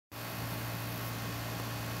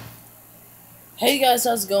Hey guys,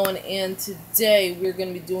 how's it going? And today we're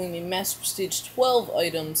going to be doing the Master Prestige 12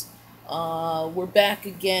 items. We're back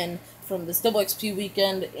again from this double XP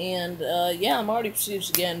weekend, and yeah, I'm already Prestige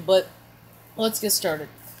again, but let's get started.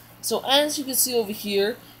 So as you can see over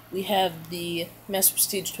here, we have the Master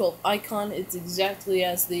Prestige 12 icon. It's exactly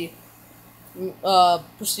as the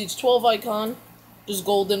Prestige 12 icon, just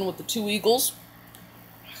golden with the two eagles.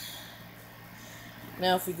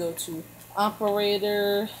 Now if we go to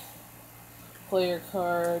Operator, player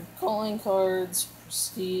card, calling cards,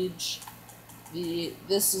 prestige.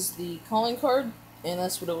 This is the calling card, and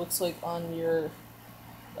that's what it looks like on your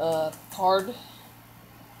card.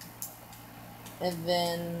 And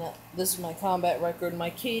then this is my combat record. My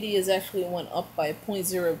KD has actually went up by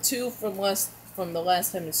 0.02 from the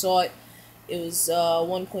last time you saw it. It was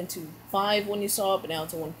 1.25 when you saw it, but now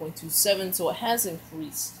it's a 1.27, so it has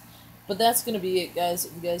increased. But that's going to be it, guys.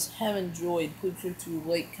 If you guys have enjoyed, please be sure to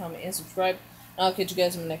like, comment, and subscribe. I'll catch you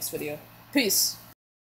guys in the next video. Peace!